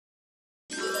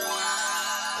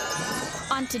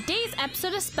On today's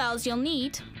episode of Spellz, you'll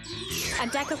need a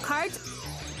deck of cards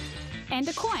and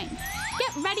a coin.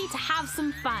 Get ready to have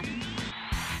some fun.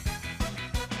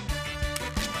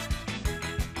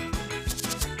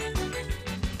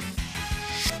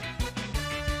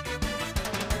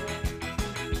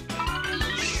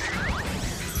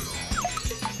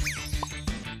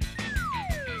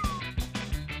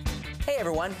 Hey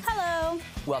everyone. Hello.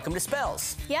 Welcome to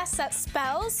Spellz. Yes, that's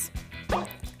Spellz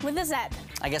with a Z.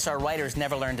 I guess our writers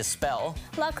never learned to spell.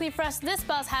 Luckily for us, this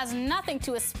Spellz has nothing to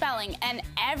do with spelling and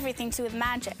everything to do with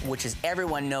magic. Which, as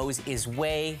everyone knows, is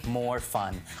way more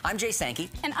fun. I'm Jay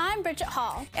Sankey. And I'm Bridget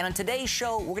Hall. And on today's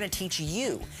show, we're going to teach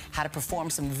you how to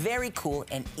perform some very cool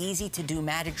and easy-to-do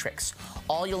magic tricks.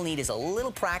 All you'll need is a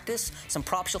little practice, some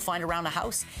props you'll find around the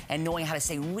house, and knowing how to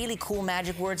say really cool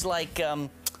magic words like,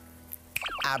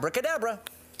 abracadabra.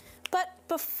 But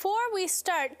before we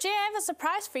start, Jay, I have a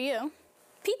surprise for you.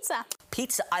 Pizza.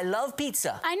 Pizza. I love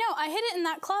pizza. I know. I hid it in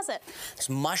that closet. There's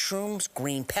mushrooms,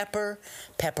 green pepper,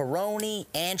 pepperoni,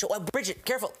 anchovy. Oh, Bridget,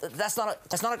 careful. That's not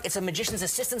a, it's a magician's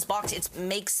assistance box. It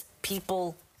makes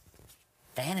people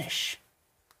vanish.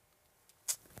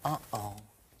 Uh-oh.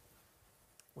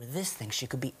 With this thing, she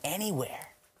could be anywhere.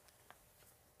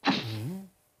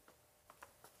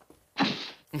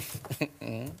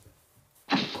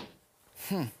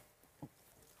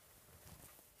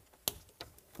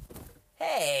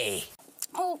 Hey!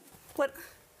 Oh,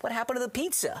 What happened to the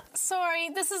pizza? sorry.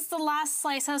 This is the last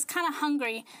slice. I was kind of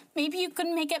hungry. Maybe you could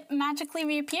make it magically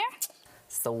reappear?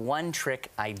 It's the one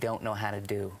trick I don't know how to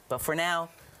do. But for now,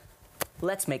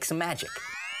 let's make some magic.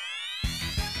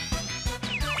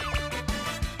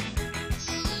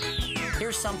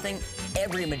 Here's something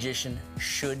every magician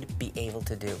should be able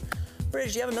to do.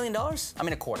 Bridget, do you have $1 million? I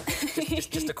mean, a quarter.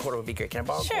 Just a quarter would be great. Can I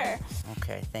borrow a quarter? Sure.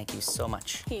 Okay, thank you so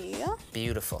much. Here you go.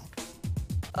 Beautiful.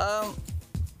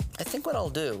 I think what I'll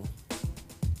do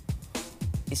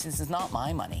is, since it's not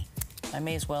my money, I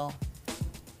may as well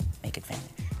make it vanish.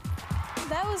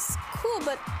 That was cool,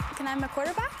 but can I have my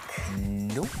quarter back?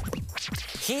 Nope.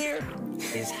 Here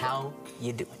is how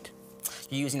you do it.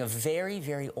 You're using a very,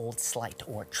 very old sleight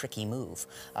or tricky move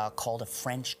called a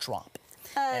French drop.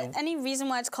 Any reason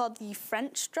why it's called the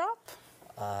French drop?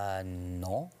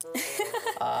 No.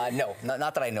 No,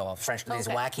 not that I know of. French, these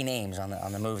wacky names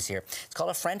on the moves here. It's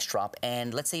called a French drop,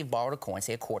 and let's say you've borrowed a coin,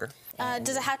 say a quarter.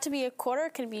 Does it have to be a quarter, or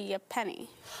can it be a penny?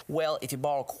 Well, if you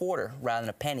borrow a quarter rather than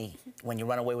a penny, when you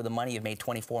run away with the money, you've made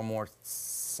 24 more.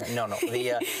 No.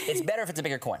 It's better if it's a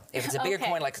bigger coin. If it's a bigger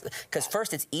coin, because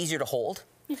first, it's easier to hold.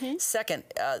 Second,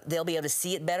 they'll be able to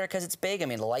see it better because it's big. I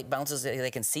mean, the light bounces,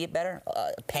 they can see it better.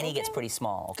 A penny gets pretty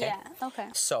small, okay? Yeah, okay.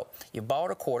 So, you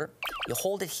borrowed a quarter, you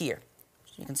hold it here.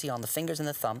 So you can see on the fingers and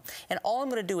the thumb. And all I'm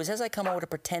going to do is, as I come over to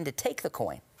pretend to take the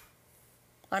coin,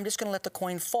 I'm just going to let the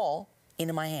coin fall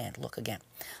into my hand. Look again.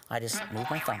 I just move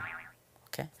my thumb,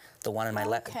 okay? The one in my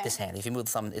left, this hand. If you move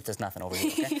the thumb, it does nothing over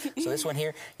here, okay? So this one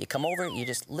here, you come over, you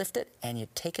just lift it, and you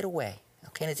take it away,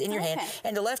 okay? And it's in your hand.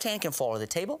 And the left hand can fall to the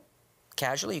table.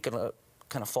 Casually, you can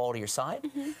kind of fall to your side,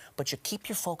 but you keep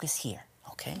your focus here,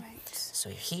 okay? Right. So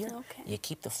you're here, you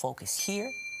keep the focus here,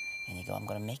 and you go, I'm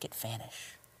going to make it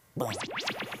vanish. Boom.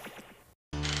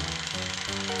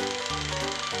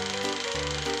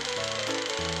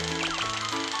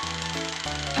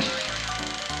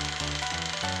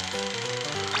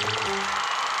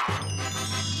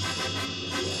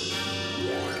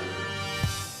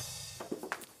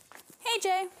 Hey,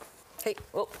 Jay. Hey,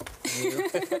 oh, you.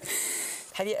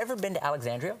 Have you ever been to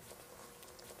Alexandria?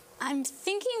 I'm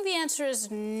thinking the answer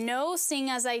is no, seeing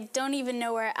as I don't even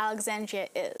know where Alexandria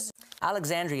is.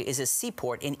 Alexandria is a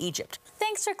seaport in Egypt.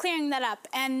 Thanks for clearing that up,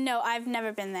 and no, I've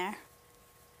never been there.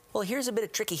 Well, here's a bit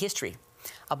of tricky history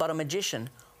about a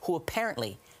magician who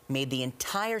apparently made the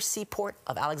entire seaport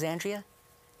of Alexandria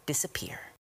disappear.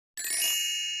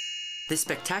 This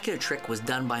spectacular trick was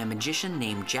done by a magician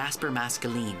named Jasper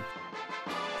Maskelyne.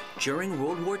 During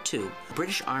World War II, the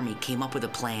British Army came up with a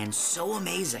plan so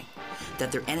amazing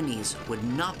that their enemies would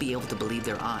not be able to believe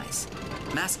their eyes.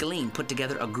 Maskelyne put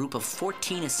together a group of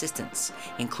 14 assistants,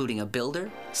 including a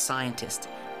builder, scientist,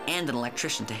 and an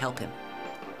electrician to help him.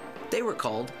 They were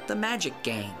called the Magic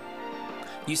Gang.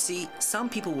 You see, some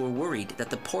people were worried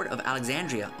that the port of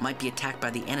Alexandria might be attacked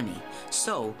by the enemy,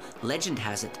 so, legend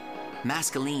has it,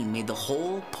 Maskelyne made the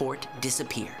whole port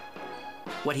disappear.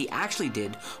 What he actually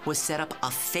did was set up a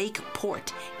fake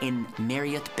port in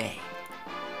Marriott Bay.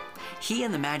 He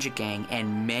and the Magic Gang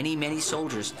and many, many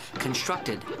soldiers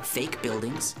constructed fake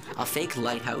buildings, a fake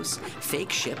lighthouse,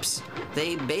 fake ships.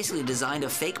 They basically designed a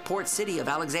fake port city of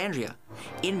Alexandria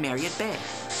in Marriott Bay.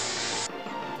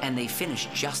 and they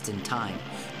finished just in time.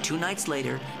 2 nights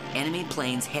later, enemy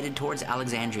planes headed towards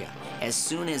Alexandria. As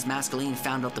soon as Maskelyne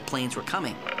found out the planes were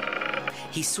coming,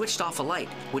 he switched off a light,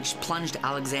 which plunged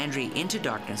Alexandria into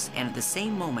darkness, and at the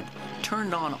same moment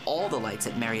turned on all the lights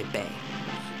at Mariette Bay.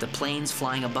 The planes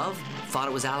flying above thought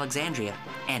it was Alexandria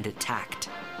and attacked.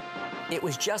 It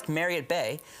was just Mariette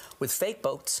Bay with fake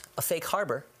boats, a fake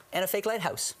harbor, and a fake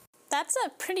lighthouse. That's a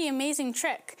pretty amazing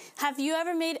trick. Have you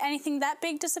ever made anything that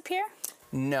big disappear?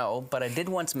 No, but I did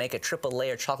once make a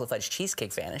triple-layer chocolate fudge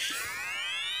cheesecake vanish.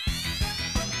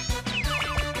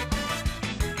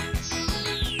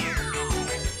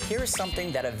 Here's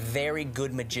something that a very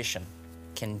good magician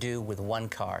can do with 1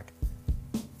 card.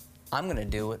 I'm gonna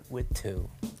do it with 2.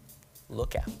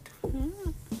 Look out.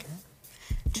 Okay.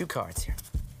 2 cards here.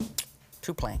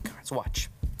 2 playing cards, watch.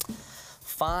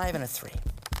 5 and a 3.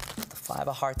 The 5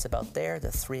 of hearts about there,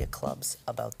 the 3 of clubs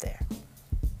about there.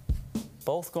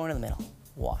 Both going in the middle.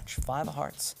 Watch, 5 of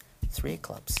hearts, 3 of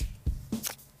clubs.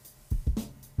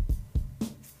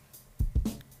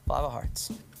 5 of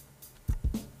hearts.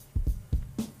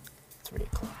 3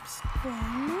 of clubs.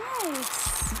 Nice.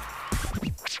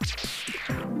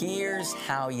 Here's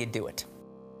how you do it.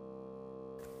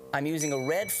 I'm using a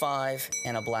red 5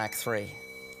 and a black 3.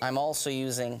 I'm also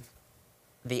using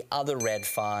the other red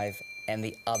 5 and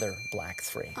the other black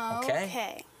 3, okay?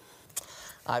 Okay.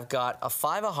 I've got a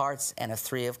 5 of hearts and a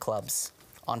 3 of clubs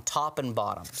on top and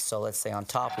bottom. So let's say on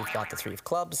top we've got the 3 of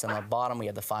clubs, and on the bottom we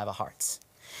have the 5 of hearts.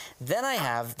 Then I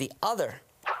have the other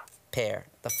pair,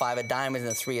 the 5 of diamonds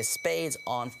and the 3 of spades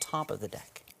on top of the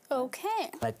deck. Okay.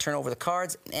 I turn over the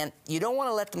cards, and you don't want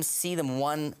to let them see them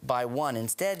one by one.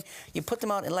 Instead, you put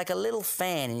them out in like a little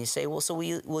fan, and you say, well, so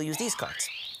we'll use these cards.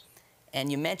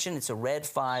 And you mention it's a red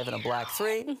 5 and a black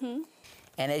 3.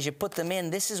 And as you put them in,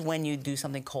 this is when you do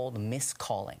something called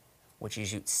miscalling, which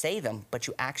is you say them, but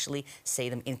you actually say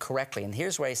them incorrectly. And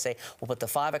here's where I say, we'll put the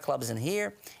 5 of clubs in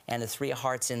here and the 3 of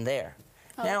hearts in there.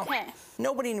 Now,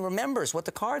 nobody remembers what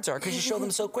the cards are because you show them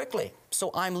so quickly.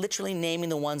 So I'm literally naming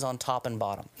the ones on top and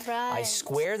bottom. Right. I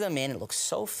square them in, it looks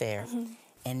so fair.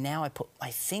 And now I put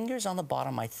my fingers on the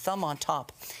bottom, my thumb on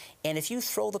top. And if you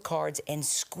throw the cards and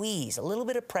squeeze a little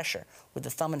bit of pressure with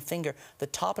the thumb and finger, the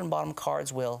top and bottom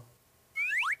cards will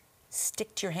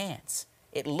stick to your hands.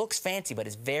 It looks fancy, but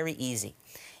it's very easy.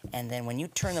 And then when you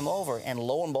turn them over, and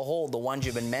lo and behold, the ones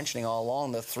you've been mentioning all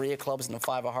along, the 3 of clubs and the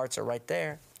 5 of hearts are right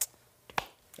there.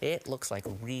 It looks like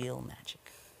real magic.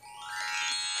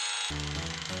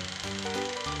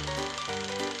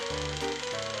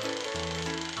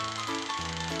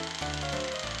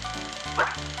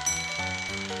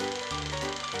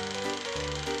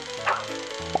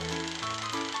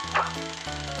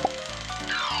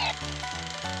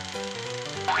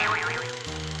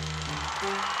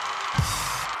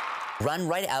 Run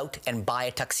right out and buy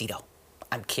a tuxedo.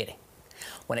 I'm kidding.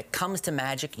 When it comes to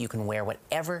magic, you can wear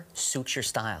whatever suits your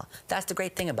style. That's the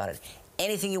great thing about it.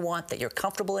 Anything you want that you're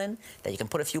comfortable in, that you can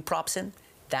put a few props in,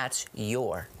 that's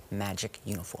your magic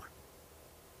uniform.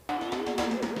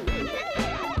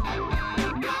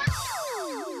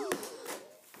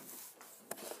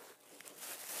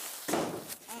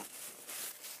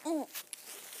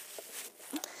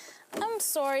 I'm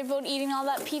sorry about eating all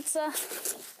that pizza.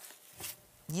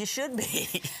 You should be.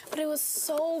 But it was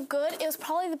so good. It was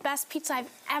probably the best pizza I've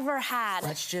ever had.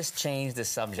 Let's just change the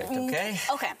subject, okay?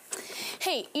 Okay.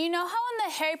 Hey, you know how in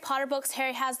the Harry Potter books,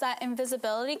 Harry has that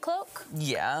invisibility cloak?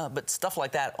 Yeah, but stuff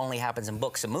like that only happens in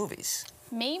books and movies.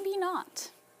 Maybe not.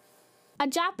 A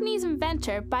Japanese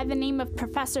inventor by the name of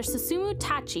Professor Susumu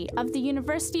Tachi of the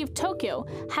University of Tokyo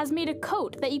has made a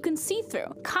coat that you can see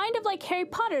through, kind of like Harry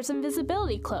Potter's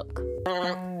invisibility cloak.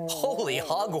 Holy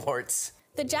Hogwarts!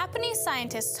 The Japanese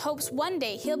scientist hopes one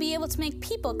day he'll be able to make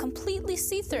people completely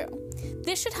see-through.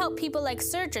 This should help people like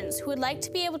surgeons who would like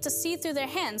to be able to see through their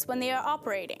hands when they are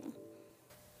operating.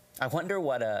 I wonder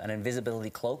what an invisibility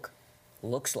cloak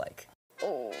looks like.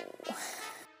 Oh.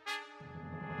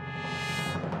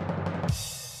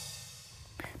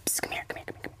 Psst, come here, come here,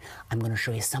 come here, come here. I'm gonna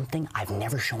show you something I've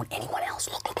never shown anyone else.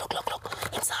 Look, look, look, look,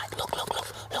 look. Inside, look, look, look,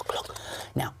 look, look.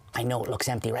 Now, I know it looks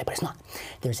empty, right? But it's not.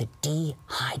 There's a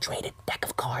dehydrated deck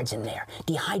of cards in there.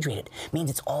 Dehydrated means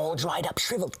it's all dried up,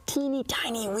 shriveled, teeny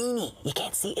tiny weeny. You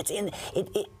can't see, it's in,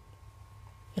 You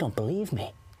don't believe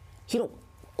me. You don't,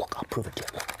 look, I'll prove it to you.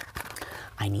 Look.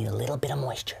 I need a little bit of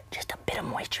moisture, just a bit of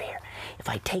moisture here. If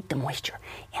I take the moisture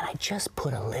and I just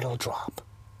put a little drop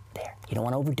there, you don't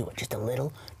want to overdo it, just a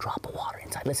little drop of water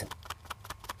inside. Listen,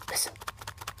 listen.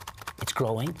 It's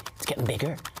growing, it's getting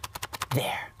bigger.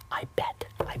 There, I bet.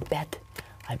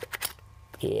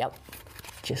 Yep,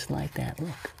 just like that,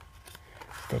 look.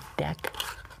 The deck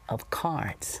of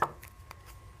cards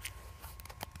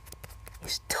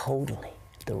is totally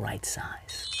the right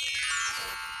size.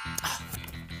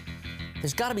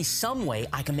 There's got to be some way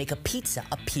I can make a pizza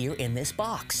appear in this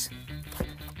box.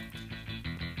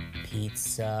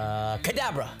 Pizza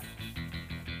cadabra.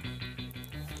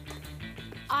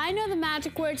 I know the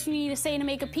magic words you need to say to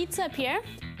make a pizza appear.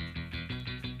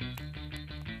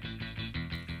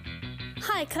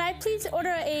 Hi, could I please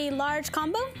order a large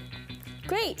combo?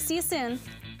 Great, see you soon.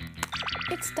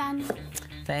 It's done.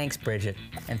 Thanks, Bridget,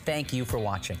 and thank you for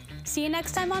watching. See you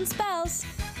next time on Spellz.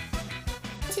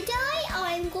 Today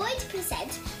I'm going to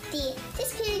present the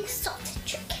disappearing salt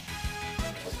trick.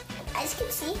 As you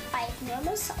can see, I have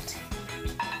normal salt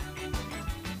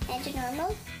and a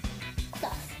normal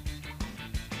cloth.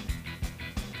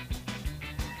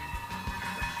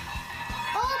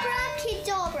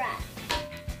 Abracadabra!